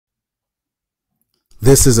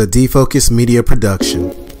This is a Defocus Media production.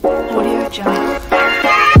 Audio Jungle.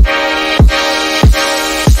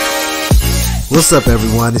 What's up,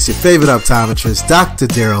 everyone? It's your favorite optometrist, Dr.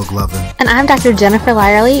 Daryl Glover. And I'm Dr. Jennifer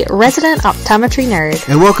Lyerly, resident optometry nerd.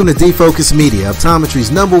 And welcome to Defocus Media, optometry's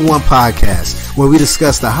 #1 podcast, where we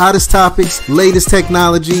discuss the hottest topics, latest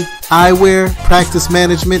technology, eyewear, practice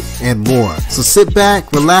management, and more. So sit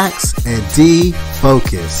back, relax, and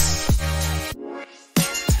defocus.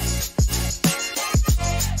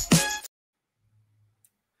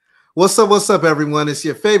 What's up, everyone? It's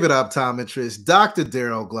your favorite optometrist, Dr.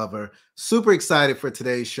 Daryl Glover. Super excited for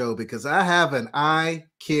today's show because I have an eye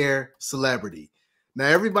care celebrity. Now,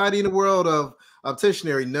 everybody in the world of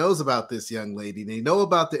opticianry knows about this young lady. They know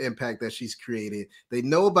about the impact that she's created. They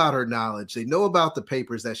know about her knowledge. They know about the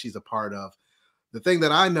papers that she's a part of. The thing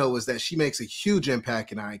that I know is that she makes a huge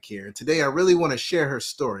impact in eye care. And today, I really want to share her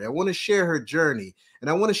story. I want to share her journey. And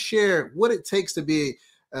I want to share what it takes to be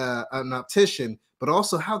an optician, but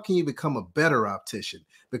also how can you become a better optician?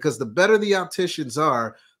 Because the better the opticians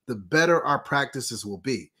are, the better our practices will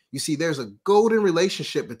be. You see, there's a golden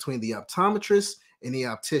relationship between the optometrist and the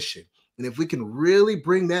optician. And if we can really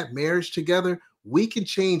bring that marriage together, we can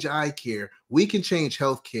change eye care, we can change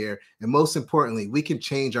healthcare, and most importantly, we can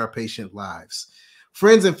change our patient lives.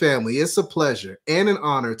 Friends and family, it's a pleasure and an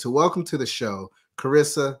honor to welcome to the show,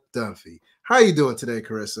 Carissa Dunphy. How are you doing today,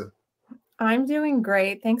 Carissa? I'm doing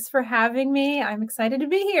great. Thanks for having me. I'm excited to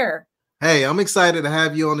be here. Hey, I'm excited to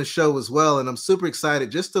have you on the show as well. And I'm super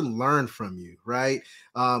excited just to learn from you, right?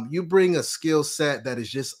 You bring a skill set that is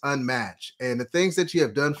just unmatched. And the things that you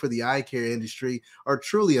have done for the eye care industry are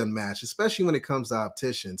truly unmatched, especially when it comes to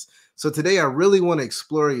opticians. So today I really want to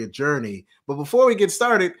explore your journey. But before we get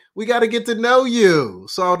started, we got to get to know you.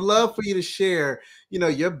 So I'd love for you to share,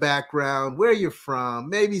 your background, where you're from,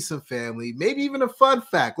 maybe some family, maybe even a fun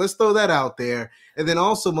fact. Let's throw that out there. And then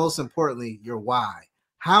also, most importantly, your why.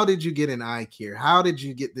 How did you get in eye care? How did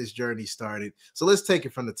you get this journey started? So let's take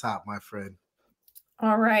it from the top, my friend.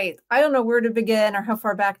 All right. I don't know where to begin or how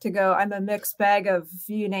far back to go. I'm a mixed bag of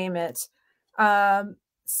you name it.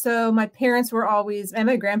 So my parents were always, and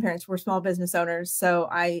my grandparents were small business owners. So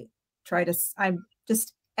I'm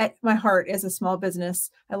just at my heart is a small business.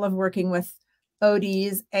 I love working with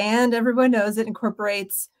ODs, and everyone knows it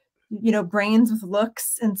incorporates, brains with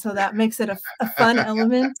looks. And so that makes it a fun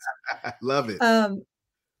element. Love it.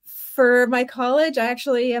 For my college, I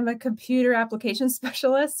actually am a computer application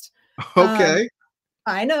specialist. Okay.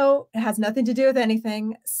 I know it has nothing to do with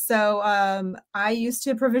anything. So I used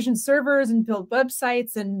to provision servers and build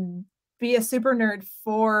websites and be a super nerd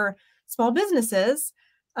for small businesses.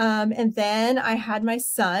 And then I had my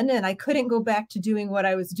son and I couldn't go back to doing what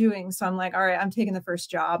I was doing. So I'm like, all right, I'm taking the first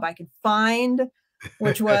job I could find,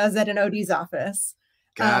 which was at an OD's office.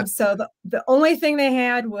 So the only thing they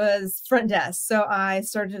had was front desk. So I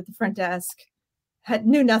started at the front desk,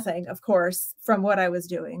 knew nothing, of course, from what I was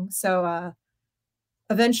doing. So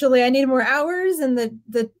eventually I needed more hours, and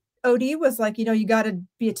the OD was like, you got to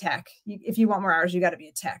be a tech. If you want more hours, you got to be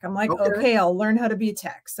a tech. I'm like, okay, I'll learn how to be a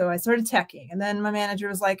tech. So I started teching, and then my manager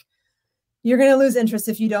was like, you're going to lose interest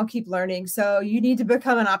if you don't keep learning. So you need to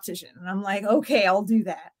become an optician. And I'm like, okay, I'll do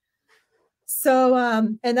that. So,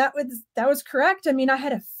 and that was correct. I mean, I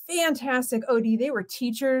had a fantastic OD. They were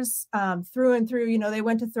teachers through and through. They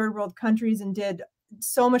went to third world countries and did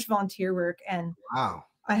so much volunteer work. And wow,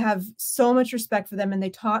 I have so much respect for them, and they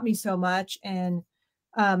taught me so much. And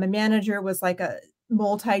my manager was like a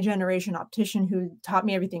multi-generation optician who taught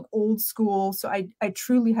me everything old school. So I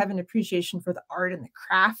truly have an appreciation for the art and the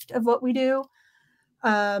craft of what we do.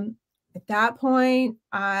 At that point,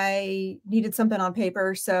 I needed something on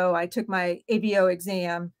paper. So I took my ABO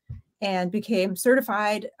exam and became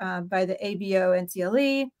certified by the ABO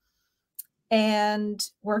NCLE and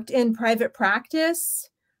worked in private practice.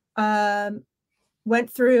 Went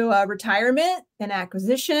through retirement and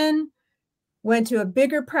acquisition, went to a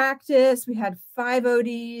bigger practice. We had 5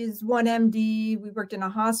 ODs, 1 MD. We worked in a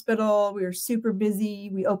hospital. We were super busy.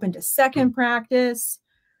 We opened a second practice.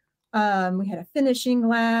 We had a finishing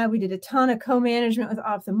lab. We did a ton of co-management with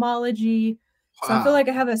ophthalmology. Wow. So I feel like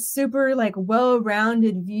I have a super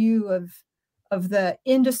well-rounded view of the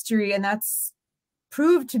industry, and that's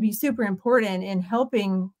proved to be super important in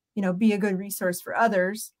helping, be a good resource for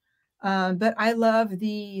others. But I love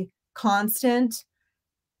the constant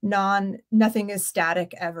nothing is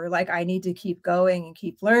static ever. Like, I need to keep going and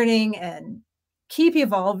keep learning and keep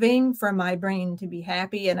evolving for my brain to be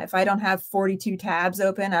happy. And if I don't have 42 tabs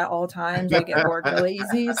open at all times, I get bored really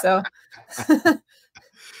easy. So,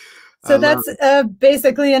 so that's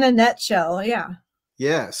basically in a nutshell. Yeah.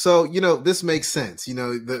 Yeah. So, this makes sense.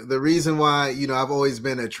 The reason why, I've always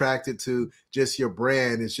been attracted to just your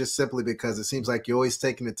brand is just simply because it seems like you're always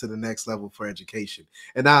taking it to the next level for education.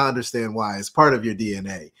 And I understand why. It's part of your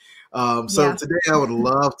DNA. So Yeah. today I would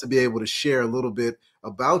love to be able to share a little bit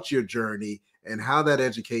about your journey and how that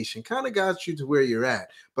education kind of got you to where you're at.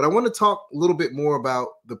 But I want to talk a little bit more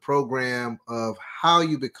about the program of how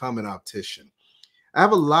you become an optician. I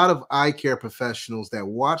have a lot of eye care professionals that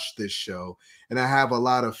watch this show, and I have a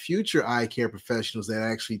lot of future eye care professionals that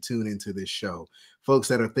actually tune into this show. Folks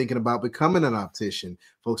that are thinking about becoming an optician,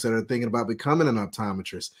 folks that are thinking about becoming an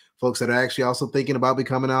optometrist, folks that are actually also thinking about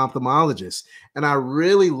becoming an ophthalmologist. And I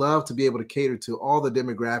really love to be able to cater to all the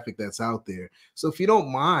demographic that's out there. So if you don't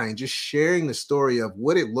mind just sharing the story of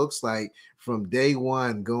what it looks like from day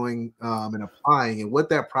one going and applying and what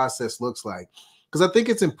that process looks like. Because I think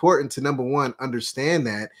it's important to, number one, understand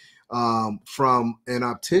that from an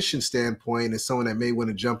optician standpoint as someone that may want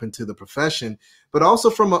to jump into the profession, but also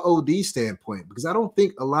from an OD standpoint, because I don't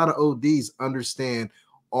think a lot of ODs understand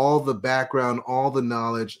all the background, all the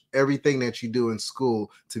knowledge, everything that you do in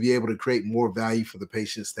school to be able to create more value for the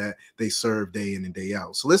patients that they serve day in and day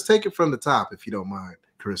out. So let's take it from the top, if you don't mind,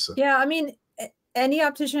 Carissa. Yeah, I mean, any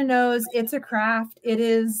optician knows it's a craft. It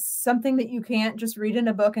is something that you can't just read in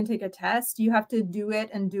a book and take a test. You have to do it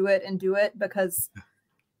and do it and do it, because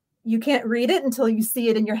you can't read it until you see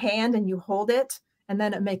it in your hand and you hold it, and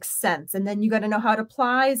then it makes sense. And then you got to know how it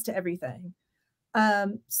applies to everything.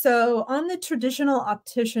 So on the traditional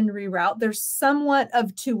opticianry route, there's somewhat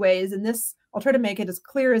of two ways, and this, I'll try to make it as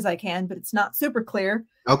clear as I can, but it's not super clear.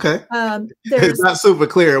 Okay. There's it's not super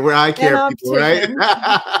clear. We're eye care people, right?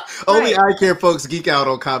 Only right. eye care folks geek out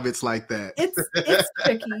on comments like that. It's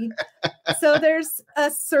tricky. So there's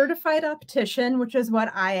a certified optician, which is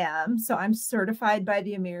what I am. So I'm certified by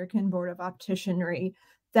the American Board of Opticianry.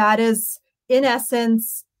 That is, in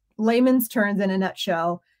essence, layman's terms in a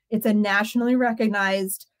nutshell. It's a nationally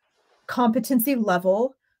recognized competency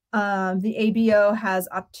level. The ABO has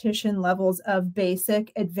optician levels of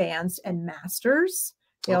basic, advanced, and masters.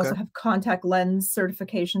 They also have contact lens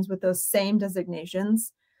certifications with those same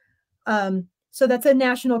designations. So that's a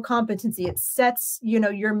national competency. It sets,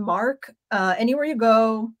 your mark. Anywhere you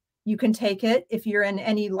go, you can take it. If you're in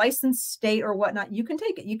any licensed state or whatnot, you can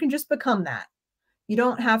take it. You can just become that. You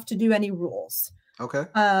don't have to do any rules. Okay.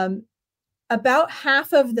 About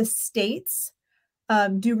half of the states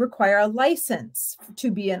do require a license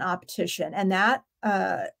to be an optician, and that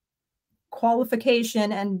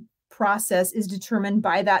qualification and process is determined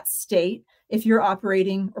by that state if you're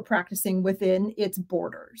operating or practicing within its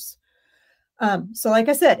borders. So like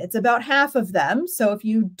I said, it's about half of them. So if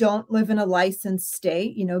you don't live in a licensed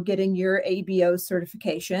state, getting your ABO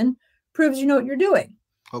certification proves you know what you're doing.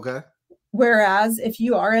 Okay. Whereas if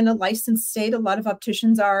you are in a licensed state, a lot of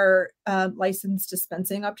opticians are licensed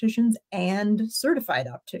dispensing opticians and certified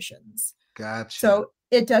opticians. Gotcha. So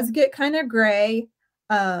it does get kind of gray,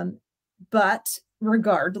 but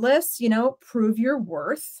regardless, prove your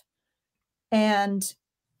worth. And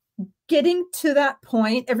getting to that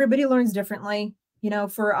point, everybody learns differently.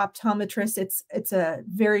 For optometrists, it's a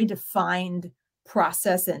very defined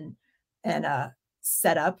process and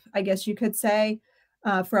setup, I guess you could say.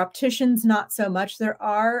 For opticians, not so much. There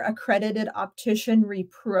are accredited opticianry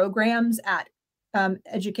programs at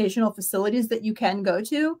educational facilities that you can go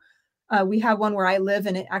to. We have one where I live,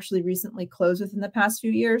 and it actually recently closed within the past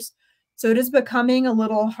few years. So it is becoming a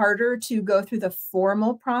little harder to go through the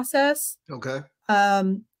formal process. Okay.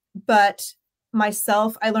 But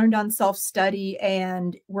myself, I learned on self-study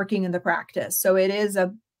and working in the practice. So it is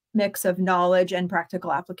a mix of knowledge and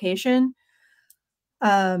practical application.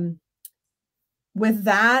 With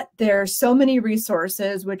that, there's so many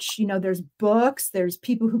resources, which, there's books, there's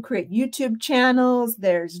people who create YouTube channels,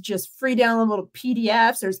 there's just free downloadable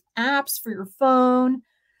PDFs, there's apps for your phone,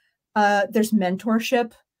 there's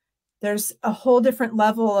mentorship, there's a whole different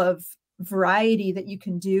level of variety that you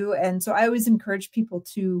can do. And so I always encourage people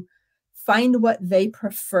to find what they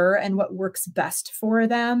prefer and what works best for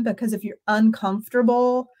them, because if you're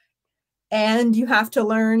uncomfortable and you have to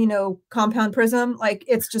learn, compound prism, like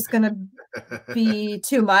it's just going to be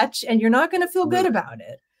too much and you're not going to feel good about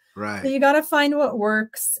it. Right. So you got to find what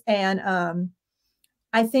works. And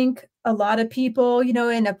I think a lot of people,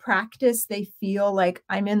 in a practice, they feel like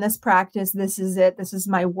I'm in this practice. This is it. This is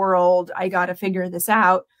my world. I got to figure this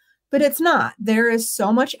out. But it's not. There is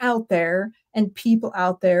so much out there and people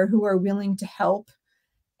out there who are willing to help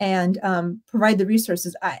and provide the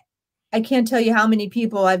resources. I can't tell you how many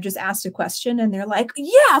people I've just asked a question and they're like,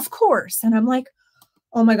 yeah, of course. And I'm like,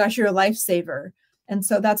 oh my gosh, you're a lifesaver. And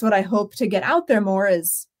so that's what I hope to get out there more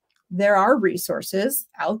is there are resources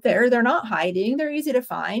out there. They're not hiding. They're easy to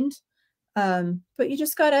find. But you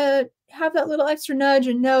just got to have that little extra nudge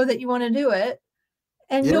and know that you want to do it,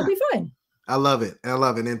 and you'll be fine. I love it. I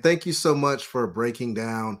love it. And thank you so much for breaking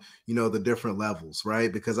down, the different levels,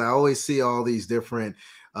 right? Because I always see all these different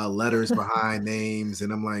letters behind names,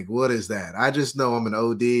 and I'm like, what is that? I just know I'm an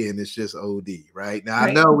OD and it's just OD, right? Now,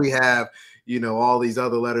 I know we have, all these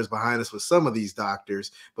other letters behind us with some of these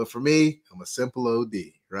doctors, but for me, I'm a simple OD,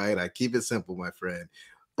 right? I keep it simple, my friend.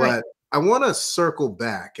 But I want to circle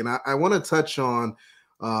back, and I want to touch on,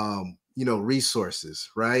 resources,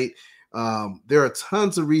 right? There are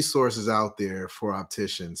tons of resources out there for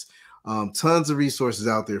opticians, tons of resources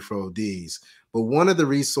out there for ODs. But one of the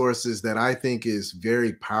resources that I think is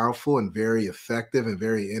very powerful and very effective and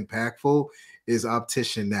very impactful is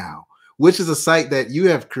Optician Now, which is a site that you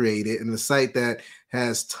have created and a site that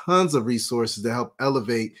has tons of resources to help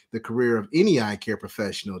elevate the career of any eye care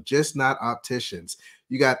professional, just not opticians.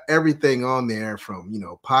 You got everything on there from,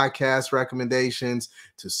 podcast recommendations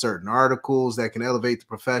to certain articles that can elevate the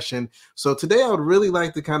profession. So today I would really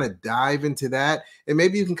like to kind of dive into that, and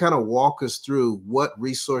maybe you can kind of walk us through what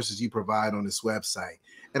resources you provide on this website.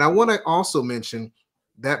 And I want to also mention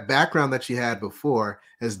that background that you had before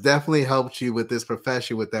has definitely helped you with this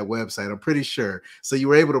profession with that website. I'm pretty sure. So you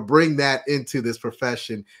were able to bring that into this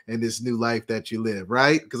profession and this new life that you live,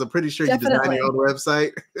 right? Because I'm pretty sure you designed your own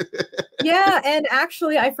website. Yeah. And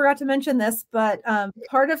actually, I forgot to mention this, but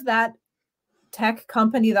part of that tech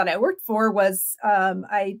company that I worked for was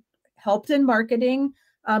I helped in marketing,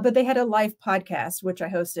 but they had a live podcast, which I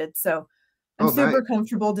hosted. So I'm super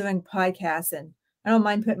comfortable doing podcasts, and I don't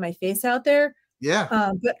mind putting my face out there.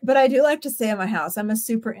 Yeah. But I do like to stay in my house. I'm a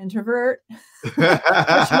super introvert, which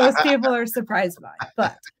most people are surprised by.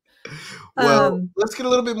 But well, let's get a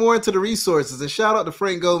little bit more into the resources. And shout out to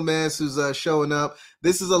Frank Gomez, who's showing up.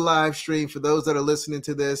 This is a live stream for those that are listening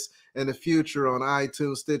to this in the future on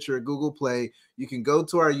iTunes, Stitcher, Google Play. You can go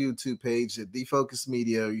to our YouTube page at Defocus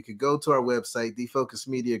Media. You can go to our website, Defocus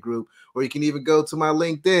Media Group, or you can even go to my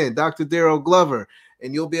LinkedIn, Dr. Daryl Glover.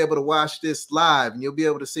 And you'll be able to watch this live, and you'll be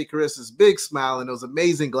able to see Carissa's big smile and those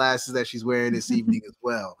amazing glasses that she's wearing this evening as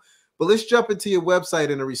well. But let's jump into your website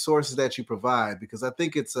and the resources that you provide, because I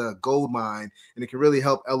think it's a gold mine and it can really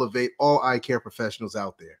help elevate all eye care professionals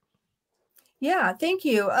out there. Yeah, thank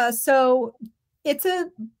you. So it's a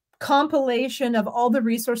compilation of all the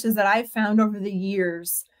resources that I've found over the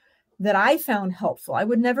years that I found helpful. I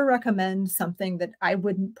would never recommend something that I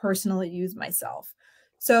wouldn't personally use myself.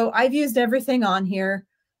 So I've used everything on here,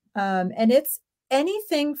 and it's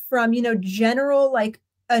anything from, general, like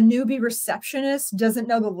a newbie receptionist doesn't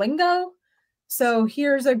know the lingo. So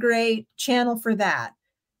here's a great channel for that.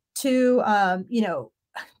 To,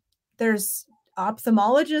 there's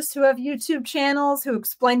ophthalmologists who have YouTube channels who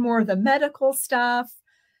explain more of the medical stuff.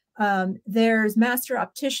 There's master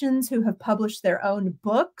opticians who have published their own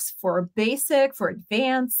books for basic, for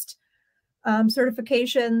advanced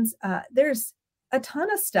certifications. There's a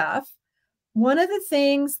ton of stuff. One of the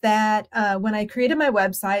things that when I created my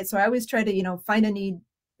website, so I always try to, find a need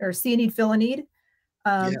or see a need, fill a need.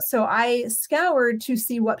 So I scoured to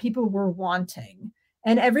see what people were wanting.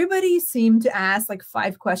 And everybody seemed to ask like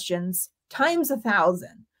 5 questions times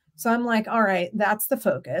 1,000. So I'm like, all right, that's the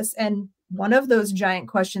focus. And one of those giant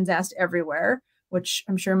questions asked everywhere, which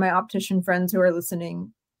I'm sure my optician friends who are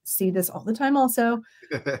listening see this all the time also.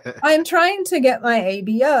 I'm trying to get my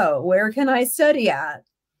ABO. Where can I study at?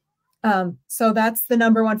 So that's the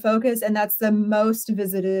number one focus. And that's the most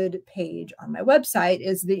visited page on my website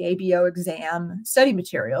is the ABO exam study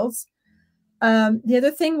materials. The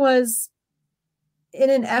other thing was, in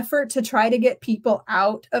an effort to try to get people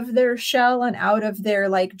out of their shell and out of their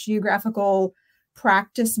like geographical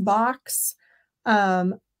practice box,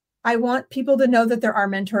 I want people to know that there are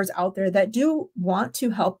mentors out there that do want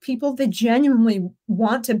to help people. They genuinely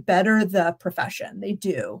want to better the profession. They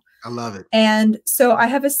do. I love it. And so I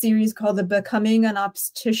have a series called the Becoming an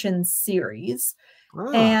Optician series.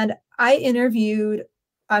 And I interviewed,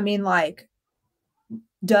 like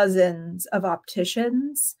dozens of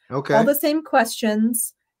opticians, all the same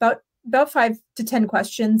questions, about 5 to 10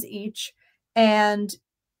 questions each. And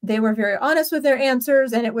they were very honest with their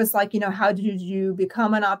answers. And it was like, how did you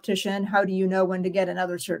become an optician? How do you know when to get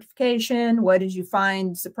another certification? What did you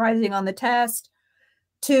find surprising on the test?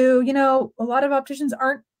 To, a lot of opticians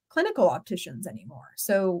aren't clinical opticians anymore.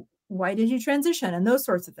 So why did you transition? And those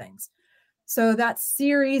sorts of things. So that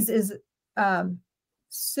series is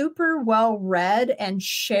super well read and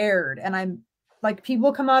shared. And I'm like,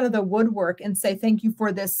 people come out of the woodwork and say, thank you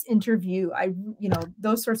for this interview.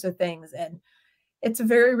 Those sorts of things. And it's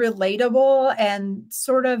very relatable and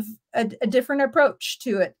sort of a different approach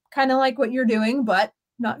to it. Kind of like what you're doing, but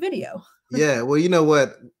not video. Yeah. Well, you know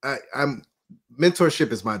what? I'm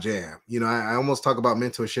mentorship is my jam. I almost talk about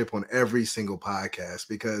mentorship on every single podcast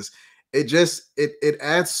because it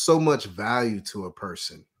adds so much value to a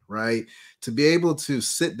person, right? To be able to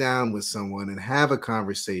sit down with someone and have a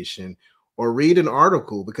conversation or read an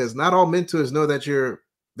article, because not all mentors know that you're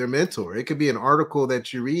their mentor. It could be an article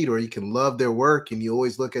that you read, or you can love their work and you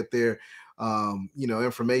always look at their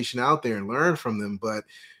information out there and learn from them. But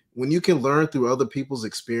when you can learn through other people's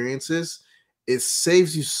experiences, it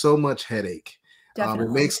saves you so much headache. It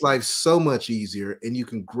makes life so much easier and you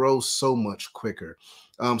can grow so much quicker.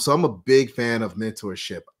 So I'm a big fan of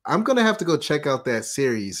mentorship. I'm going to have to go check out that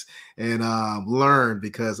series and learn,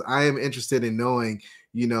 because I am interested in knowing,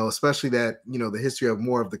 especially that, the history of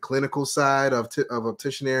more of the clinical side of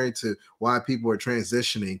opticianry to why people are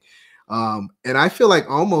transitioning. And I feel like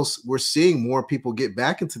almost we're seeing more people get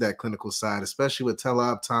back into that clinical side, especially with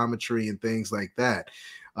teleoptometry and things like that.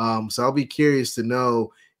 So I'll be curious to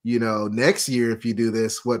know, next year, if you do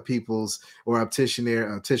this, what people's or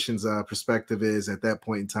opticians' perspective is at that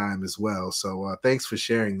point in time as well. So thanks for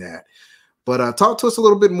sharing that. But talk to us a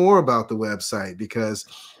little bit more about the website, because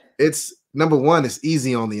it's, number one, it's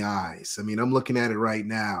easy on the eyes. I mean, I'm looking at it right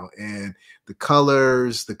now, and the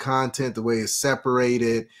colors, the content, the way it's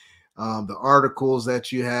separated, the articles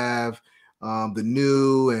that you have, the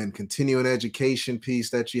new and continuing education piece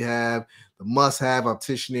that you have, the must-have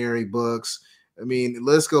opticianry books. I mean, the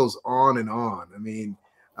list goes on and on. I mean,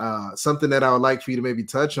 something that I would like for you to maybe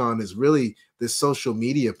touch on is really this social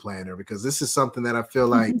media planner, because this is something that I feel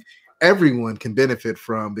like everyone can benefit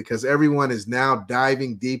from, because everyone is now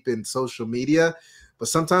diving deep in social media, but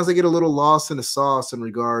sometimes they get a little lost in the sauce in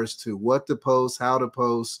regards to what to post, how to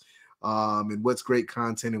post, and what's great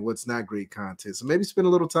content and what's not great content. So maybe spend a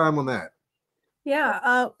little time on that.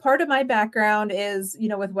 Yeah. Part of my background is,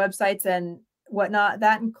 with websites and whatnot,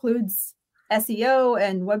 that includes SEO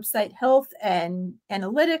and website health and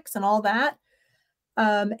analytics and all that.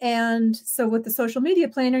 And so with the social media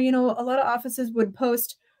planner, a lot of offices would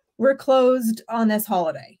post, "We're closed on this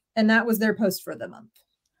holiday." And that was their post for the month.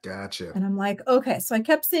 Gotcha. And I'm like, okay. So I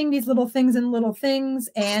kept seeing these little things and,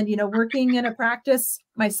 working in a practice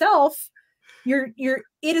myself, it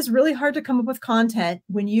is really hard to come up with content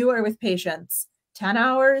when you are with patients 10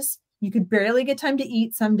 hours. You could barely get time to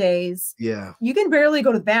eat some days. Yeah. You can barely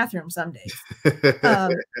go to the bathroom some days.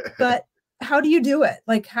 But how do you do it?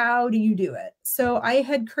 How do you do it? So I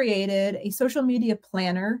had created a social media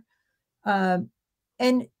planner,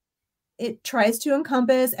 and it tries to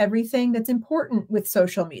encompass everything that's important with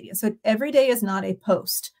social media. So every day is not a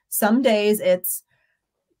post. Some days it's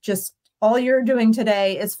just all you're doing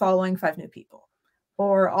today is following 5 new people,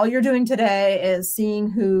 or all you're doing today is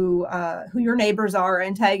seeing who your neighbors are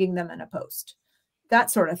and tagging them in a post,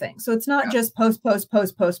 that sort of thing. So it's not just post.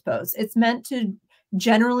 It's meant to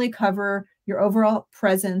generally cover your overall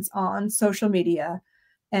presence on social media,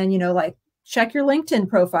 and, check your LinkedIn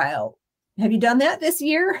profile. Have you done that this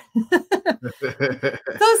year?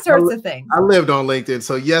 Those sorts of things. I lived on LinkedIn,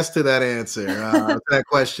 so yes to that answer, to that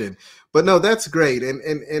question. But no, that's great.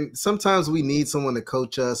 And sometimes we need someone to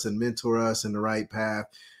coach us and mentor us in the right path,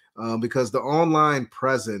 because the online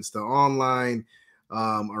presence, the online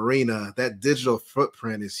arena, that digital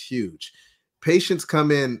footprint is huge. Patients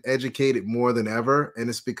come in educated more than ever, and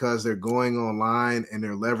it's because they're going online and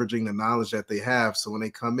they're leveraging the knowledge that they have. So when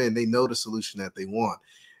they come in, they know the solution that they want.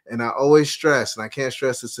 And I always stress, and I can't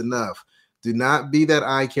stress this enough, do not be that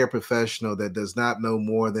eye care professional that does not know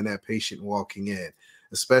more than that patient walking in,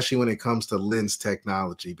 especially when it comes to lens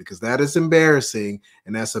technology, because that is embarrassing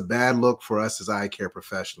and that's a bad look for us as eye care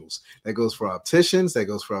professionals. That goes for opticians, that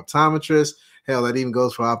goes for optometrists, hell, that even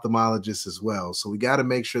goes for ophthalmologists as well. So we got to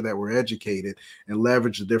make sure that we're educated and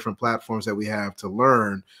leverage the different platforms that we have to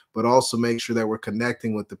learn, but also make sure that we're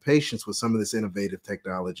connecting with the patients with some of this innovative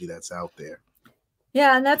technology that's out there.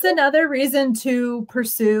 Yeah, and that's another reason to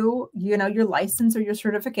pursue, your license or your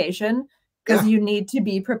certification, because you need to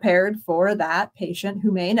be prepared for that patient who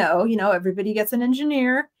may know, everybody gets an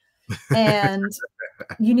engineer, and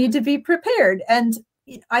you need to be prepared. And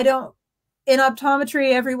in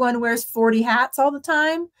optometry, everyone wears 40 hats all the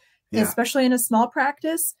time, especially in a small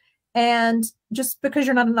practice. And just because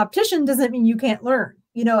you're not an optician doesn't mean you can't learn.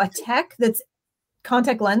 A tech that's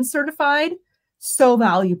contact lens certified, so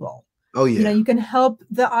valuable. Oh, yeah. You can help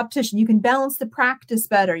the optician, you can balance the practice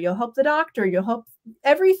better. You'll help the doctor, you'll help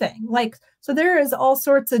everything. So there is all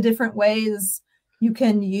sorts of different ways you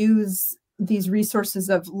can use these resources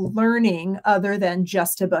of learning other than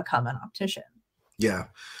just to become an optician. Yeah.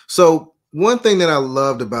 So one thing that I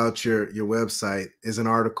loved about your website is an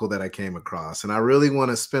article that I came across, and I really want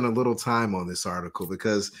to spend a little time on this article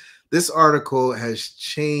because this article has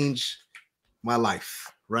changed my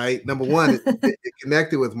life. Right, number one, it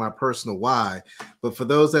connected with my personal why. But for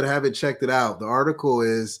those that haven't checked it out, the article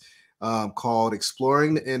is called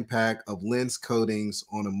 "Exploring the Impact of Lens Coatings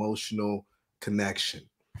on Emotional Connection."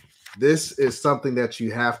 This is something that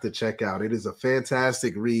you have to check out. It is a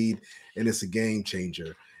fantastic read and it's a game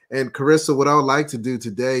changer. And Carissa, what I would like to do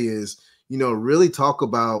today is, really talk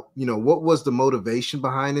about, what was the motivation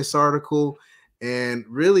behind this article and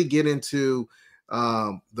really get into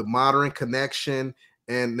the modern connection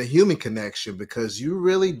and the human connection, because you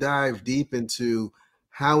really dive deep into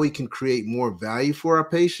how we can create more value for our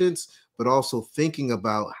patients, but also thinking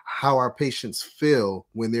about how our patients feel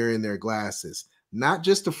when they're in their glasses. Not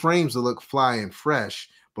just the frames that look fly and fresh,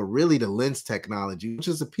 but really the lens technology, which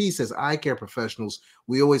is a piece as eye care professionals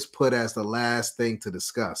we always put as the last thing to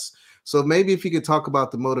discuss. So maybe if you could talk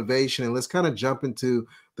about the motivation, and let's kind of jump into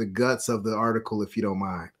the guts of the article, if you don't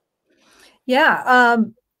mind. Yeah,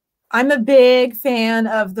 I'm a big fan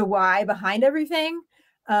of the why behind everything.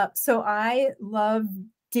 So I love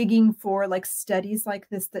digging for like studies like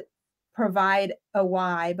this that provide a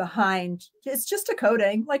why behind. It's just a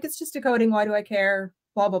coating, like it's just a coating. Why do I care?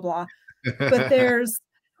 Blah, blah, blah. But there's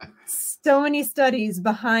so many studies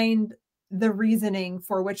behind the reasoning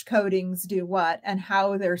for which coatings do what and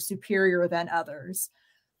how they're superior than others.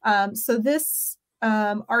 So this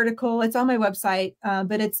article, it's on my website,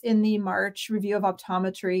 but it's in the March Review of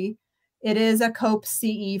Optometry. It is a COPE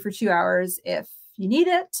CE for 2 hours if you need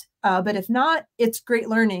it. But if not, it's great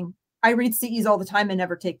learning. I read CEs all the time and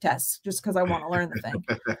never take tests just because I want to learn the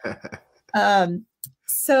thing.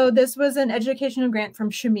 So this was an educational grant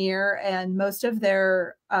from Shamir, and most of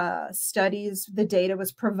their studies, the data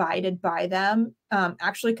was provided by them,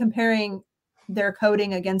 actually comparing their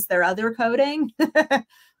coding against their other coding,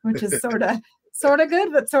 which is sort of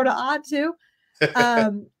good, but sort of odd too.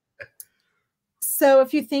 So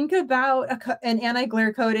if you think about an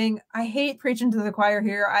anti-glare coating, I hate preaching to the choir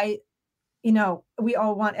here. We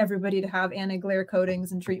all want everybody to have anti-glare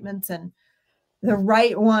coatings and treatments and the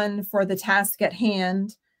right one for the task at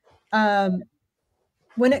hand.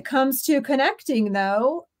 When it comes to connecting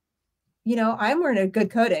though, I'm wearing a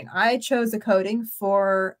good coating. I chose a coating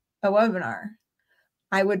for a webinar.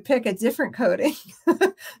 I would pick a different coating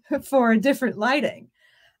for a different lighting.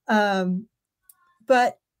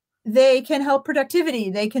 But they can help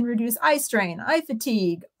productivity. They can reduce eye strain, eye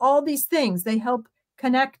fatigue, all these things. They help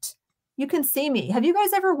connect. You can see me. Have you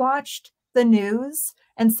guys ever watched the news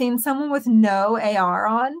and seen someone with no AR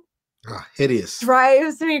on? Oh, hideous.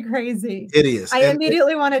 Drives me crazy. Hideous. I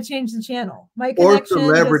immediately want to change the channel. My connection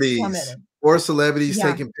or celebrities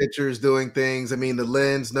taking pictures, doing things. I mean, the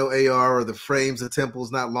lens, no AR, or the frames, the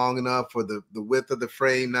temple's not long enough, or the width of the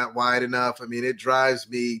frame not wide enough. I mean, it drives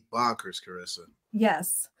me bonkers, Carissa.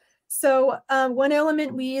 Yes. So one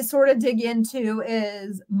element we sort of dig into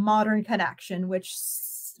is modern connection, which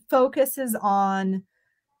focuses on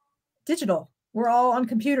digital. We're all on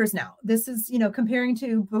computers now. This is, comparing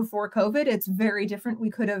to before COVID, it's very different. We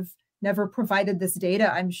could have never provided this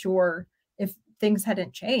data, I'm sure, if things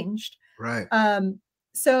hadn't changed. Right.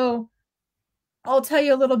 So I'll tell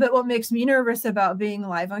you a little bit what makes me nervous about being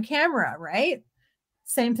live on camera, right?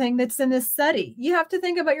 Same thing that's in this study. You have to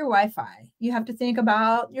think about your Wi-Fi. You have to think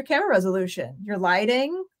about your camera resolution, your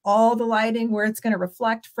lighting, all the lighting, where it's going to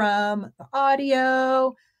reflect from, the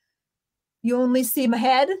audio. You only see my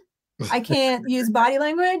head. I can't use body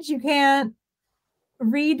language. You can't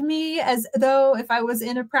read me as though if I was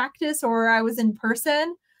in a practice or I was in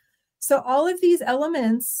person. So all of these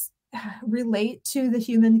elements relate to the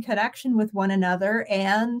human connection with one another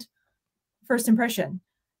and first impression.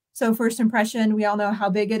 So first impression, we all know how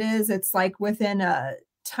big it is. It's like within a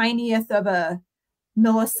tinieth of a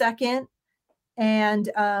millisecond. And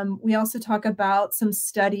we also talk about some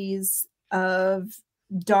studies of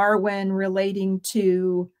Darwin relating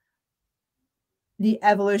to the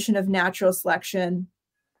evolution of natural selection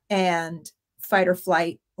and fight or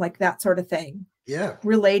flight, like that sort of thing. Yeah.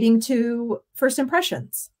 Relating to first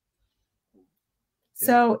impressions. Yeah.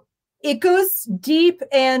 So it goes deep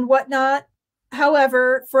and whatnot.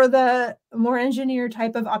 However, for the more engineered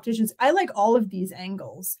type of opticians, I like all of these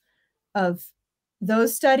angles of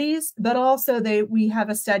those studies, but also we have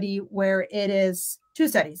a study where it is two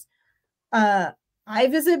studies. Eye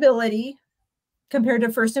visibility compared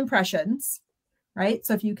to first impressions, right?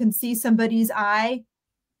 So if you can see somebody's eye,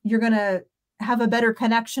 you're going to have a better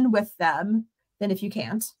connection with them than if you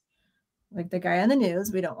can't. like the guy on the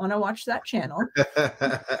news. We don't want to watch that channel.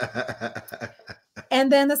 And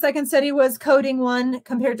then the second study was coding 1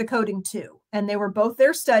 compared to coding 2. And they were both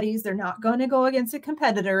their studies. They're not going to go against a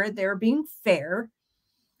competitor. They're being fair.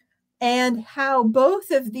 And how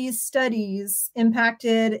both of these studies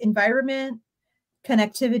impacted environment,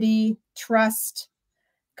 connectivity, trust,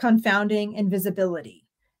 confounding, and visibility.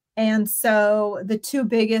 And so the 2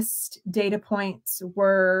 biggest data points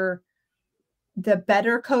were the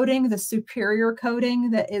better coding, the superior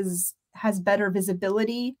coding that has better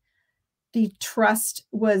visibility. The trust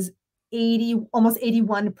was almost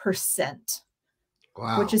 81%,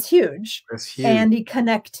 wow, which is huge. That's huge. And the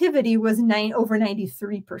connectivity was over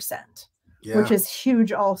 93%, which is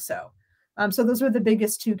huge also. So those were the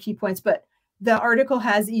biggest 2 key points, but the article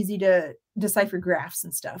has easy to decipher graphs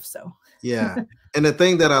and stuff. So yeah. And the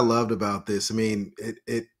thing that I loved about this, I mean,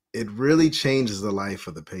 it really changes the life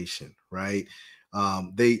of the patient, right?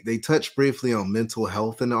 They touched briefly on mental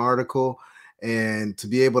health in the article, and to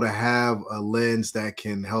be able to have a lens that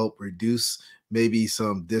can help reduce maybe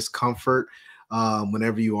some discomfort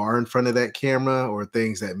whenever you are in front of that camera, or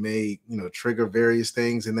things that may, trigger various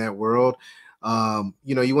things in that world.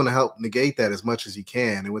 You want to help negate that as much as you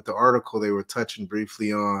can. And with the article, they were touching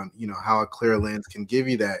briefly on, how a clear lens can give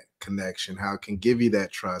you that connection, how it can give you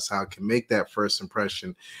that trust, how it can make that first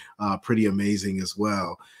impression pretty amazing as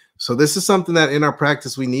well. So this is something that in our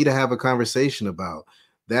practice, we need to have a conversation about.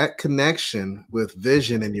 That connection with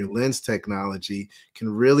vision and your lens technology can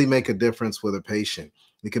really make a difference with a patient.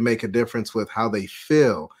 It can make a difference with how they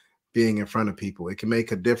feel being in front of people. It can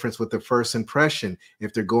make a difference with the first impression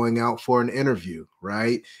if they're going out for an interview,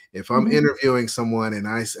 right? If I'm interviewing someone and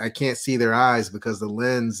I can't see their eyes because the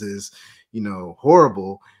lens is,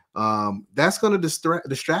 horrible, that's going to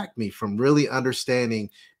distract me from really understanding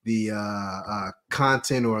the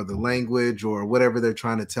content or the language or whatever they're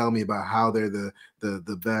trying to tell me about how they're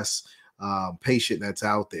the best patient that's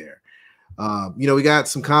out there. We got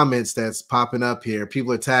some comments that's popping up here.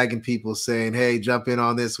 People are tagging people saying, hey, jump in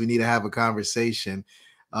on this. We need to have a conversation.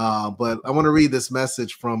 But I want to read this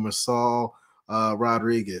message from Masal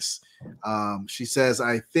Rodriguez. She says,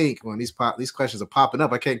 I think when these questions are popping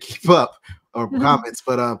up, I can't keep up or comments,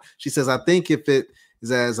 but she says, I think if it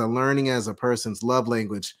is as a learning as a person's love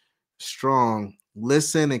language, strong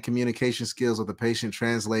listen and communication skills with the patient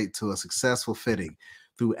translate to a successful fitting.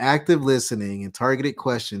 Through active listening and targeted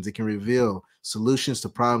questions, it can reveal solutions to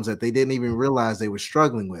problems that they didn't even realize they were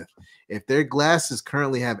struggling with. If their glasses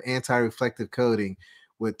currently have anti-reflective coating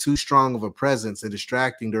with too strong of a presence and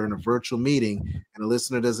distracting during a virtual meeting, and the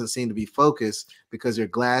listener doesn't seem to be focused because your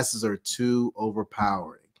glasses are too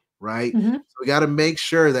overpowering, right? So we got to make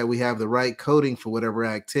sure that we have the right coating for whatever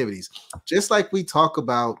activities. Just like we talk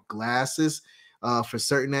about glasses for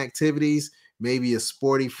certain activities, maybe a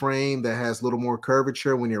sporty frame that has a little more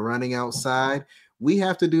curvature when you're running outside. We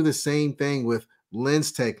have to do the same thing with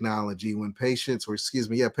lens technology when patients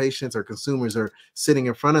or consumers are sitting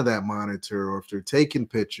in front of that monitor, or if they're taking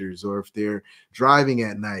pictures, or if they're driving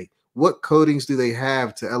at night. What coatings do they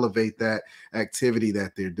have to elevate that activity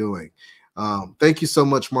that they're doing? Thank you so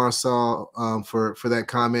much, Marcel, for that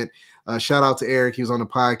comment. Shout out to Eric. He was on the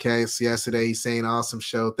podcast yesterday. He's saying awesome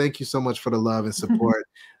show. Thank you so much for the love and support.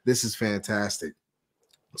 This is fantastic.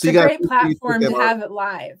 So it's a great platform to have it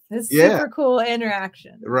live. It's super cool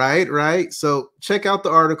interaction. Right. So check out the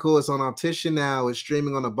article. It's on Optician Now. It's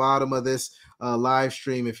streaming on the bottom of this live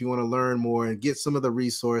stream if you want to learn more and get some of the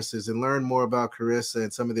resources and learn more about Carissa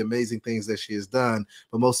and some of the amazing things that she has done.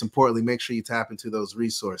 But most importantly, make sure you tap into those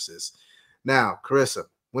resources. Now, Carissa,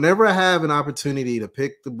 whenever I have an opportunity to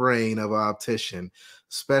pick the brain of an optician,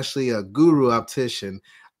 especially a guru optician,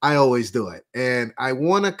 I always do it. And I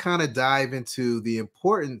want to kind of dive into the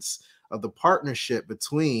importance of the partnership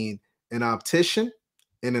between an optician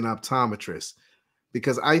and an optometrist,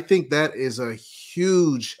 because I think that is a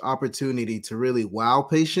huge opportunity to really wow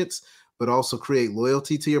patients, but also create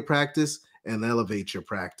loyalty to your practice and elevate your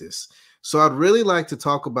practice. So I'd really like to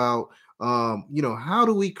talk about, how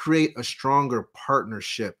do we create a stronger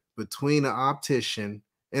partnership between an optician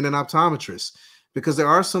and an optometrist? Because there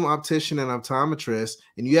are some optician and optometrists,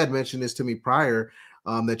 and you had mentioned this to me prior,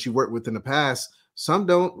 that you worked with in the past. Some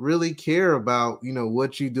don't really care about,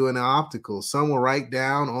 what you do in the optical. Some will write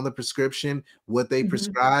down on the prescription what they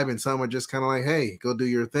prescribe, and some are just kind of like, hey, go do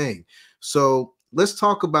your thing. So let's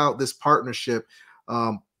talk about this partnership.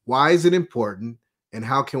 Why is it important, and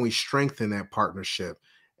how can we strengthen that partnership?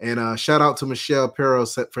 And shout out to Michelle Pero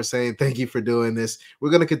for saying, thank you for doing this. We're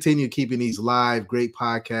going to continue keeping these live, great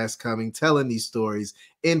podcasts coming, telling these stories,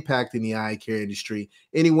 impacting the eye care industry.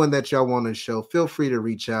 Anyone that y'all want to show, feel free to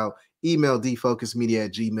reach out, email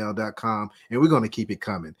defocusmedia@gmail.com, and we're going to keep it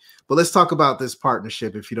coming. But let's talk about this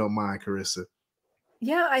partnership, if you don't mind, Carissa.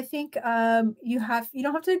 Yeah, I think you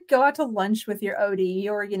don't have to go out to lunch with your OD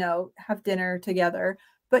or, have dinner together,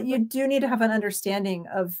 but you do need to have an understanding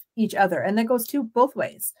of each other. And that goes to both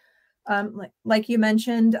ways. Like you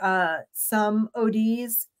mentioned, some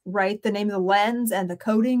ODs write the name of the lens and the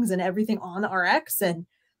coatings and everything on the RX, and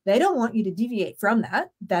they don't want you to deviate from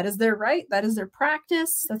that. That is their right. That is their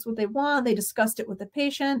practice. That's what they want. They discussed it with the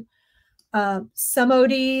patient. Some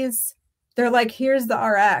ODs, they're like, here's the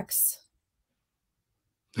RX.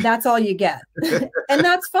 That's all you get. And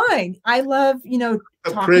that's fine. I love,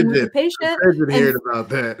 talking with the patient. I'm hearing about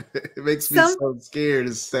that. It makes me so scared.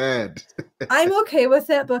 It's sad. I'm okay with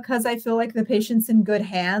it because I feel like the patient's in good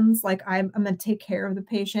hands. Like I'm going to take care of the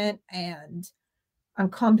patient and I'm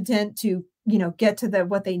competent to, get to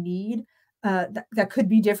what they need. That could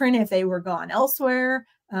be different if they were gone elsewhere.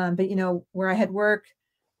 But where I had work,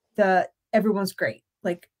 everyone's great.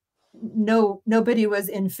 Like nobody was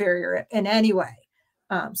inferior in any way.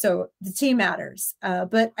 So the team matters.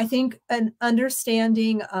 But I think an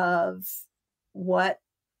understanding of what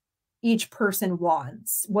each person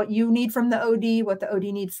wants, what you need from the OD, what the OD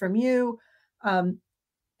needs from you. And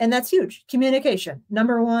that's huge. Communication.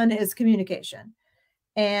 Number one is communication.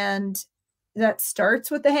 And that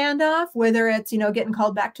starts with the handoff, whether it's, getting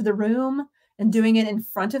called back to the room and doing it in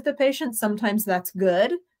front of the patient. Sometimes that's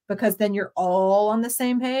good, because then you're all on the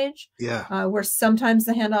same page. Yeah. Where sometimes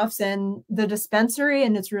the handoff's in the dispensary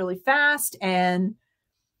and it's really fast, and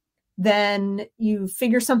then you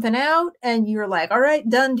figure something out and you're like, all right,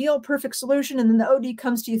 done deal, perfect solution. And then the OD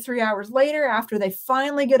comes to you 3 hours later after they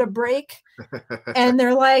finally get a break. And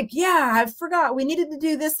they're like, yeah, I forgot we needed to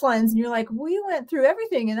do this lens. And you're like, we went through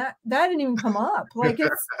everything and that didn't even come up. Like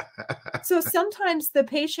so sometimes the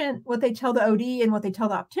patient, what they tell the OD and what they tell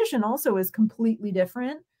the optician also is completely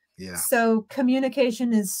different. Yeah. So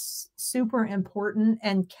communication is super important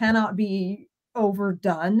and cannot be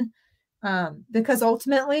overdone, because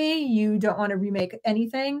ultimately you don't want to remake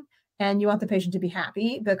anything and you want the patient to be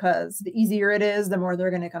happy, because the easier it is, the more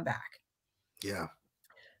they're going to come back. Yeah.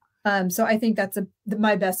 So I think that's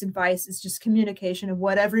my best advice is just communication of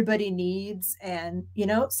what everybody needs. And,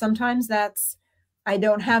 sometimes that's, I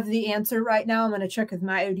don't have the answer right now. I'm going to check with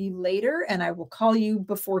my OD later and I will call you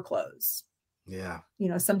before close. Yeah.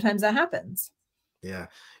 Sometimes that happens. Yeah.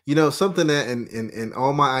 Something that, and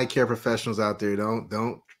all my eye care professionals out there,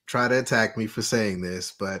 don't try to attack me for saying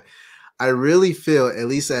this, but I really feel, at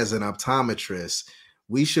least as an optometrist,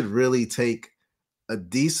 we should really take a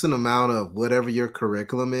decent amount of whatever your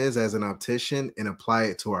curriculum is as an optician and apply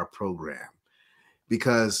it to our program,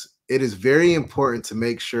 because it is very important to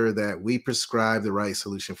make sure that we prescribe the right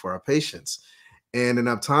solution for our patients. And in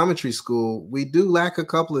optometry school, we do lack a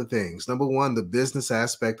couple of things. Number one, the business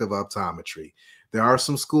aspect of optometry. There are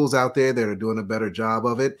some schools out there that are doing a better job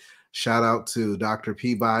of it. Shout out to Dr.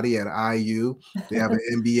 Peabody at IU. They have an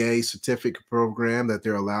MBA certificate program that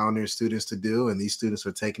they're allowing their students to do, and these students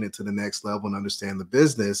are taking it to the next level and understand the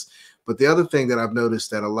business. But the other thing that I've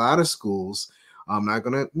noticed that a lot of schools, I'm not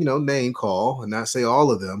going to, name call and not say all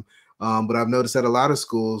of them, but I've noticed that a lot of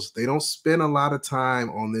schools, they don't spend a lot of time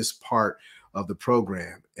on this part of the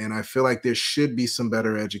program. And I feel like there should be some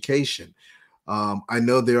better education. I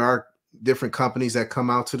know there are different companies that come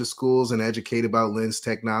out to the schools and educate about lens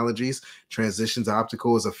technologies. Transitions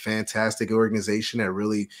Optical is a fantastic organization that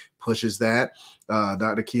really pushes that.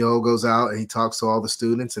 Dr. Kehoe goes out and he talks to all the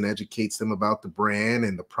students and educates them about the brand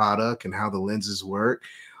and the product and how the lenses work.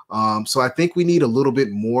 So I think we need a little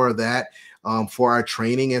bit more of that for our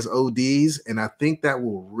training as ODs. And I think that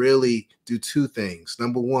will really do two things.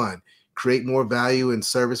 Number one, create more value and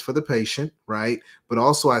service for the patient, right? But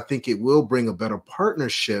also I think it will bring a better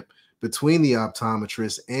partnership between the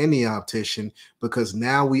optometrist and the optician, because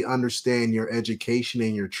now we understand your education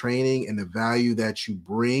and your training and the value that you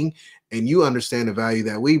bring, and you understand the value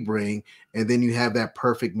that we bring, and then you have that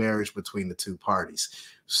perfect marriage between the two parties.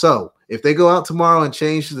 So if they go out tomorrow and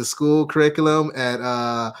change the school curriculum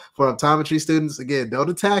for optometry students, again, don't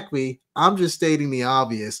attack me. I'm just stating the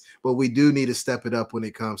obvious, but we do need to step it up when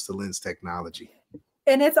it comes to lens technology.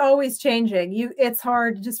 And it's always changing. It's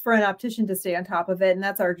hard just for an optician to stay on top of it. And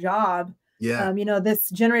that's our job. Yeah. This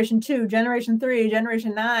generation 2, generation 3,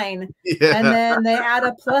 generation 9. Yeah. And then they add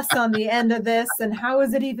a plus on the end of this. And how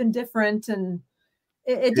is it even different? And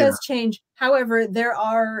it does change. However, there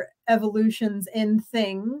are evolutions in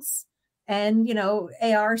things and,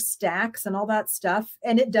 AR stacks and all that stuff.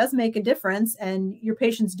 And it does make a difference. And your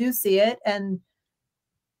patients do see it. And,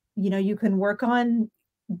 you can work on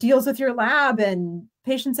deals with your lab and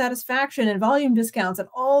patient satisfaction and volume discounts and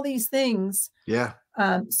all these things. Yeah.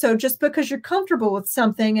 So just because you're comfortable with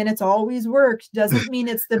something and it's always worked doesn't mean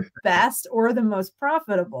it's the best or the most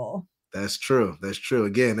profitable. That's true. That's true.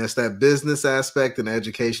 Again, that's that business aspect and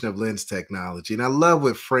education of lens technology. And I love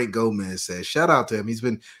what Frank Gomez says. Shout out to him. He's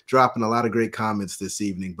been dropping a lot of great comments this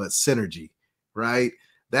evening, but synergy, right?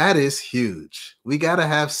 That is huge. We got to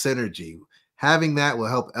have synergy. Having that will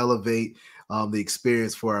help elevate the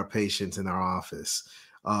experience for our patients in our office.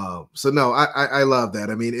 So no, I love that.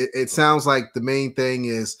 I mean, it sounds like the main thing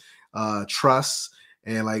is trust.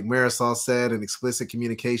 And like Marisol said, an explicit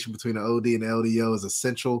communication between the OD and LDO is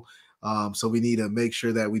essential. So we need to make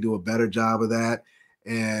sure that we do a better job of that.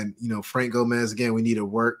 And, you know, Frank Gomez, again, we need to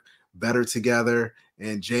work better together.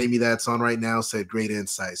 And Jamie, that's on right now, said great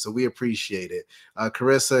insight. So we appreciate it.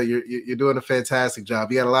 Carissa, you're doing a fantastic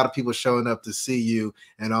job. You got a lot of people showing up to see you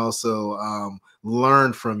and also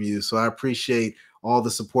learn from you. So I appreciate all the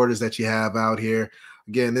supporters that you have out here.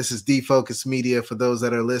 Again, this is Defocus Media for those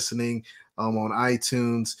that are listening on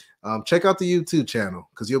iTunes. Check out the YouTube channel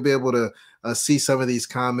because you'll be able to see some of these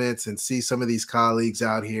comments and see some of these colleagues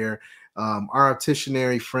out here. Our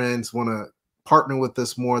opticianry friends want to partner with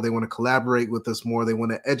us more. They want to collaborate with us more. They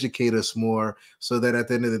want to educate us more so that at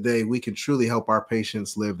the end of the day, we can truly help our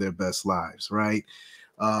patients live their best lives, right?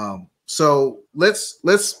 So let's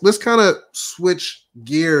kind of switch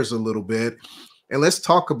gears a little bit and let's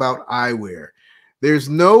talk about eyewear. There's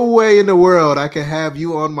no way in the world I can have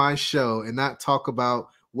you on my show and not talk about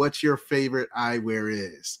what your favorite eyewear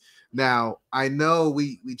is. Now, I know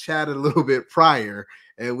we chatted a little bit prior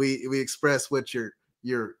and we expressed what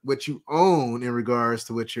what you own in regards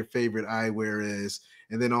to what your favorite eyewear is,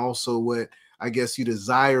 and then also what I guess you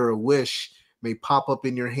desire or wish may pop up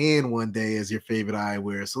in your hand one day as your favorite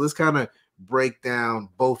eyewear. So let's kind of break down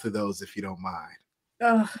both of those if you don't mind.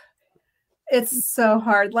 Oh, it's so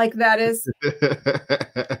hard. Like that is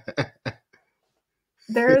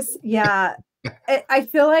I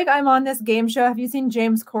feel like I'm on this game show. Have you seen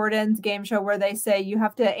James Corden's game show where they say you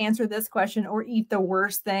have to answer this question or eat the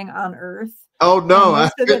worst thing on earth? Oh no,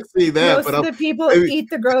 I didn't see that. Most of the people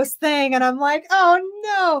eat the gross thing, and I'm like, oh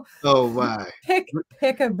no. Oh my.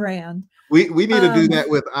 Pick a brand. We need to do that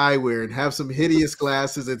with eyewear and have some hideous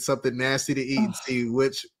glasses and something nasty to eat and see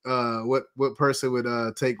which what person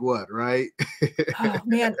would take what, right? Oh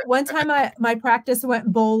man, one time my practice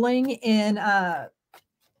went bowling in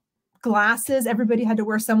glasses. Everybody had to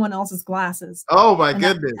wear someone else's glasses. Oh my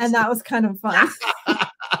goodness. And that was kind of fun.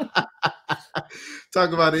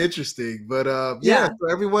 Talk about interesting, but yeah, so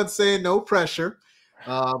everyone's saying no pressure.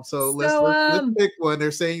 So let's pick one.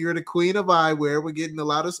 They're saying you're the queen of eyewear. We're getting a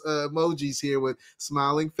lot of emojis here with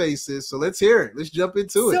smiling faces. So let's hear it. Let's jump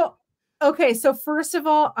into it. Okay, so first of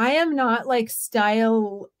all, I am not like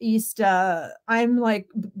stylista. I'm like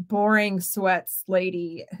boring sweats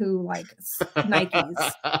lady who likes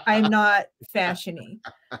Nikes. I'm not fashiony.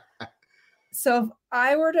 So if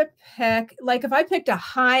I were to pick, like if I picked a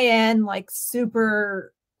high-end, like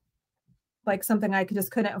super, like something I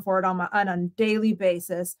couldn't afford on a daily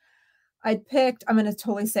basis, I'd picked, I'm going to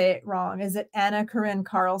totally say it wrong. Is it Anna Karin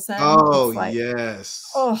Carlson? Oh,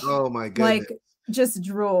 yes. Oh my goodness. Like just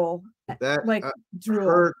drool.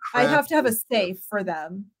 Drool. I have to have a safe for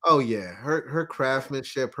them. Oh yeah. Her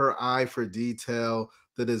craftsmanship, her eye for detail,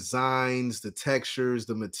 the designs, the textures,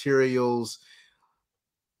 the materials,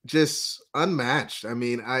 just unmatched. I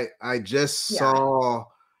mean, I just saw,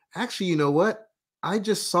 actually, you know what? I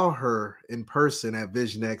just saw her in person at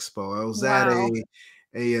Vision Expo. I was at an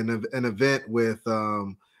event with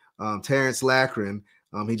Terrence Lackren.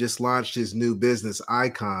 He just launched his new business,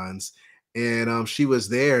 Icons, and she was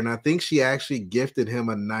there, and I think she actually gifted him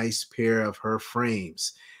a nice pair of her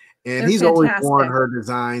frames. And he's always worn her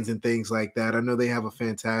designs and things like that. I know they have a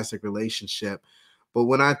fantastic relationship. But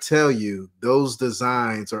when I tell you those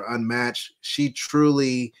designs are unmatched, she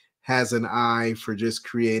truly has an eye for just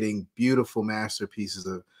creating beautiful masterpieces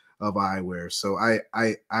of eyewear. So I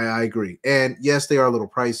agree. And yes, they are a little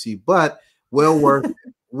pricey, but well worth it.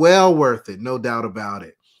 Well worth it. No doubt about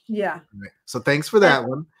it. Yeah. Right. So thanks for that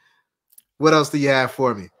one. What else do you have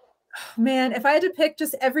for me? Man, if I had to pick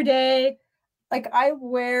just every day, like I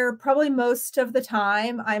wear probably most of the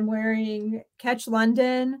time, I'm wearing Catch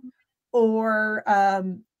London or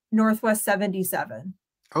Northwest 77.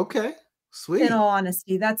 Okay, sweet. In all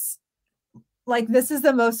honesty, that's like, this is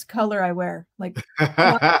the most color I wear. Like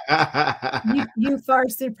you far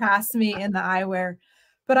surpass me in the eyewear,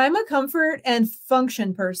 but I'm a comfort and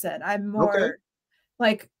function person. I'm more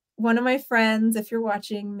like one of my friends, if you're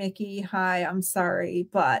watching, Mickey, hi, I'm sorry,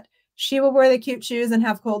 but She will wear the cute shoes and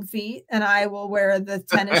have cold feet, and I will wear the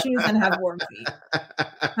tennis shoes and have warm feet.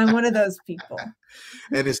 I'm one of those people.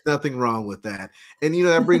 And it's nothing wrong with that. And,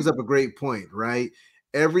 that brings up a great point, right?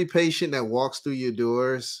 Every patient that walks through your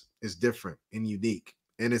doors is different and unique.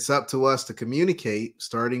 And it's up to us to communicate,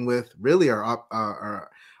 starting with really our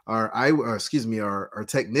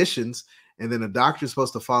technicians, and then a doctor is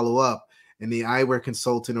supposed to follow up, and the eyewear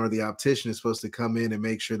consultant or the optician is supposed to come in and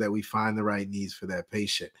make sure that we find the right needs for that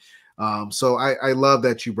patient. So I love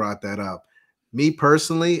that you brought that up. Me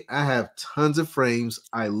personally, I have tons of frames.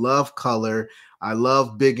 I love color. I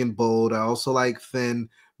love big and bold. I also like thin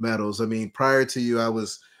metals. I mean, prior to you, I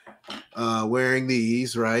was wearing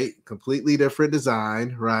these, right? Completely different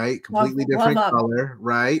design, right? Completely different color,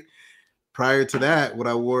 right? Prior to that, what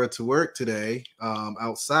I wore to work today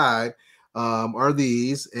outside are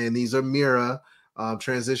these, and these are mirror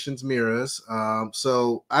transitions mirrors.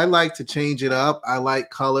 So I like to change it up. I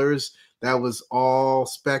like colors. That was all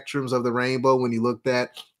spectrums of the rainbow when you looked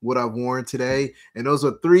at what I've worn today. And those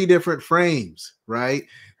are 3 different frames, right?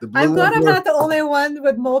 The blue I'm glad I'm not the only one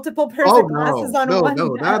with multiple pairs of glasses on one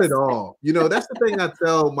No, desk. not at all. That's the thing I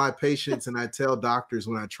tell my patients and I tell doctors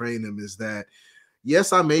when I train them is that,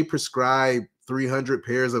 yes, I may prescribe 300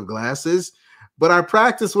 pairs of glasses, but I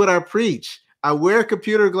practice what I preach. I wear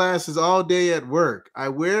computer glasses all day at work. I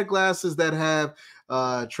wear glasses that have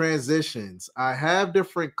transitions. I have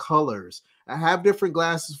different colors. I have different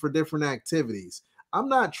glasses for different activities. I'm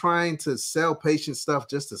not trying to sell patients stuff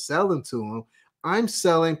just to sell them to them. I'm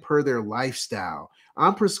selling per their lifestyle.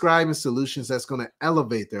 I'm prescribing solutions that's going to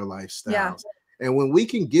elevate their lifestyles. Yeah. And when we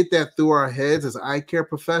can get that through our heads as eye care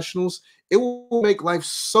professionals, it will make life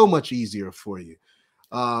so much easier for you.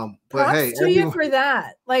 But props hey, to you for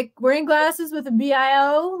that. Like wearing glasses with a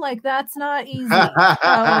BIO, like that's not easy. So,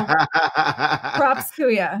 props to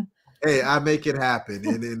you. Hey, I make it happen.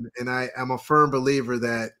 And I am a firm believer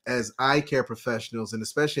that as eye care professionals, and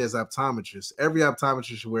especially as optometrists, every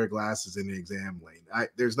optometrist should wear glasses in the exam lane.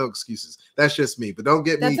 There's no excuses. That's just me. But don't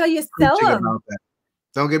get me that's how you sell them. About that.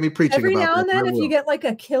 Don't get me preaching every about now and that. then if you get like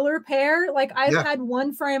a killer pair, like I've had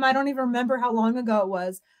one frame, I don't even remember how long ago it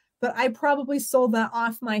was, but I probably sold that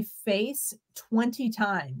off my face 20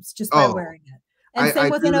 times just by wearing it. And same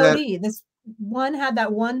with an OD. This one had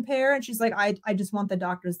that one pair, and she's like, I just want the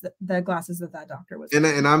glasses that doctor was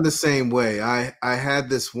wearing. And I'm the same way. I had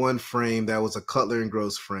this one frame that was a Cutler and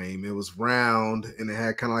Gross frame. It was round and it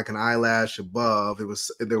had kind of like an eyelash above.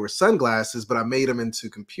 There were sunglasses, but I made them into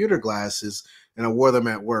computer glasses and I wore them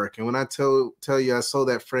at work. And when I tell you, I sold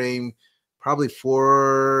that frame probably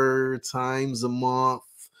 4 times a month.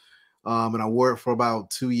 And I wore it for about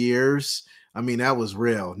 2 years. I mean, that was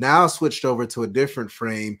real. Now I switched over to a different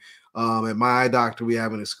frame. At my eye doctor, we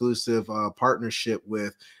have an exclusive partnership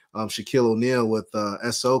with Shaquille O'Neal with the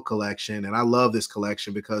SO collection. And I love this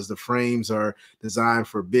collection because the frames are designed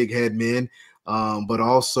for big head men, but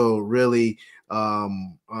also really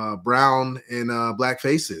brown and black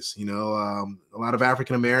faces. A lot of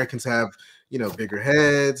African Americans have bigger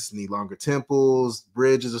heads, need longer temples,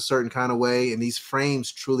 bridges a certain kind of way. And these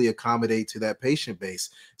frames truly accommodate to that patient base.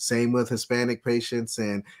 Same with Hispanic patients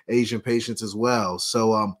and Asian patients as well.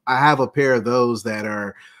 So I have a pair of those that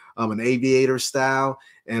are an aviator style,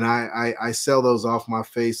 and I sell those off my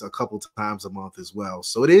face a couple times a month as well.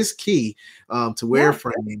 So it is key to wear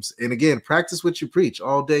frames. And again, practice what you preach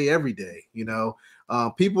all day, every day.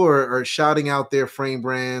 People are shouting out their frame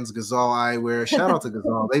brands, Gazal Eyewear. Shout out to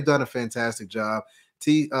Gazal. They've done a fantastic job.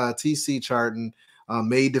 TC Charton,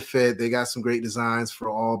 made to fit. They got some great designs for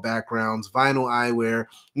all backgrounds. Vinyl eyewear.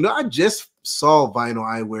 I just saw vinyl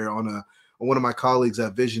eyewear on one of my colleagues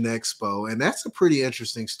at Vision Expo, and that's a pretty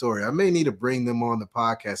interesting story. I may need to bring them on the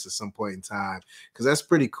podcast at some point in time because that's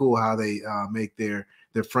pretty cool how they make their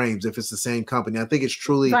frames. If it's the same company, I think it's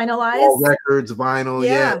truly Vinylized all records,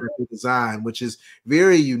 vinyl, design, which is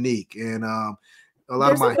very unique. And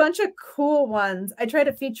there's a bunch of cool ones. I try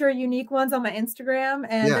to feature unique ones on my Instagram,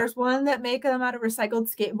 and there's one that make them out of recycled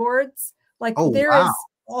skateboards. Like there is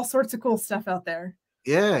all sorts of cool stuff out there.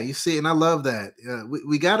 Yeah, you see, and I love that.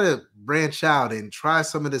 We got to branch out and try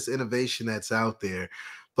some of this innovation that's out there.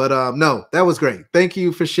 But no, that was great. Thank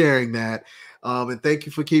you for sharing that. And thank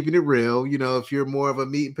you for keeping it real. If you're more of a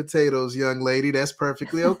meat and potatoes young lady, that's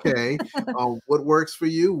perfectly okay. What works for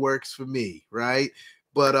you works for me, right?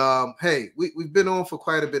 But hey, we've been on for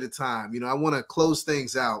quite a bit of time. I want to close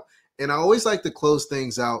things out. And I always like to close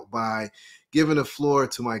things out by giving the floor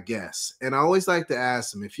to my guests. And I always like to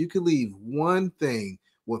ask them if you could leave one thing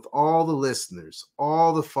with all the listeners,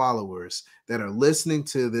 all the followers that are listening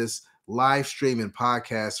to this live streaming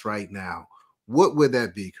podcast right now, what would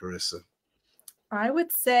that be, Carissa? I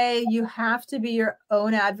would say you have to be your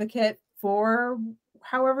own advocate for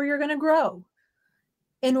however you're going to grow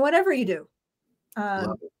in whatever you do.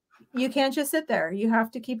 You can't just sit there. You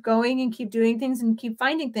have to keep going and keep doing things and keep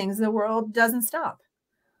finding things. The world doesn't stop.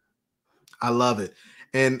 I love it.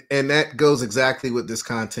 And that goes exactly with this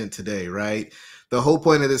content today, right? The whole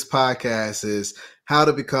point of this podcast is how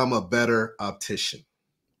to become a better optician.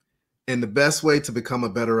 And the best way to become a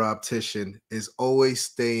better optician is always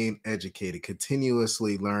staying educated,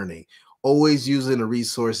 continuously learning, always using the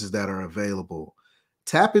resources that are available.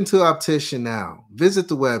 Tap into Optician Now. Visit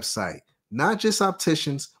the website. Not just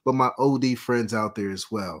opticians, but my OD friends out there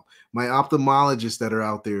as well. My ophthalmologists that are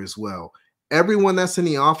out there as well. Everyone that's in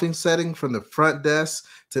the office setting, from the front desk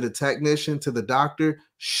to the technician to the doctor,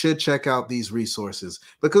 should check out these resources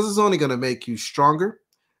because it's only going to make you stronger.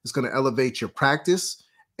 It's going to elevate your practice.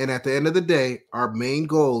 And at the end of the day, our main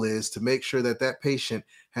goal is to make sure that that patient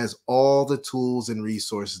has all the tools and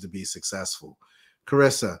resources to be successful.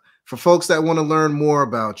 Carissa, for folks that want to learn more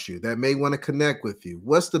about you, that may want to connect with you,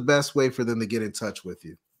 what's the best way for them to get in touch with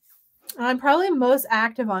you? I'm probably most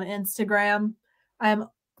active on Instagram. I'm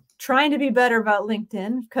trying to be better about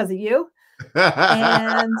LinkedIn because of you.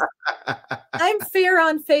 And I'm fair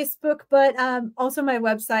on Facebook, but also my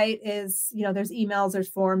website is, there's emails, there's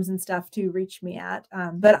forms and stuff to reach me at.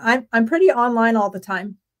 But I'm pretty online all the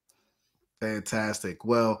time. Fantastic.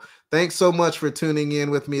 Well, thanks so much for tuning in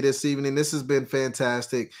with me this evening. This has been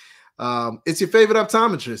fantastic. It's your favorite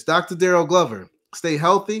optometrist, Dr. Daryl Glover. Stay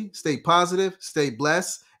healthy, stay positive, stay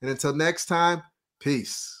blessed. And until next time,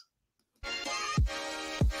 peace.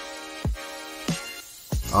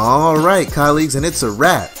 All right, colleagues, and it's a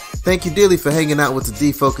wrap. Thank you dearly for hanging out with the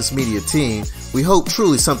Defocus Media team. We hope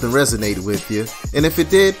truly something resonated with you. And if it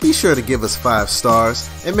did, be sure to give us 5 stars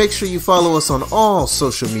and make sure you follow us on all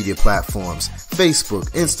social media platforms: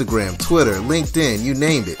 Facebook, Instagram, Twitter, LinkedIn, you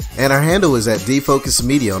named it. And our handle is at Defocus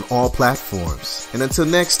Media on all platforms. And until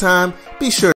next time, be sure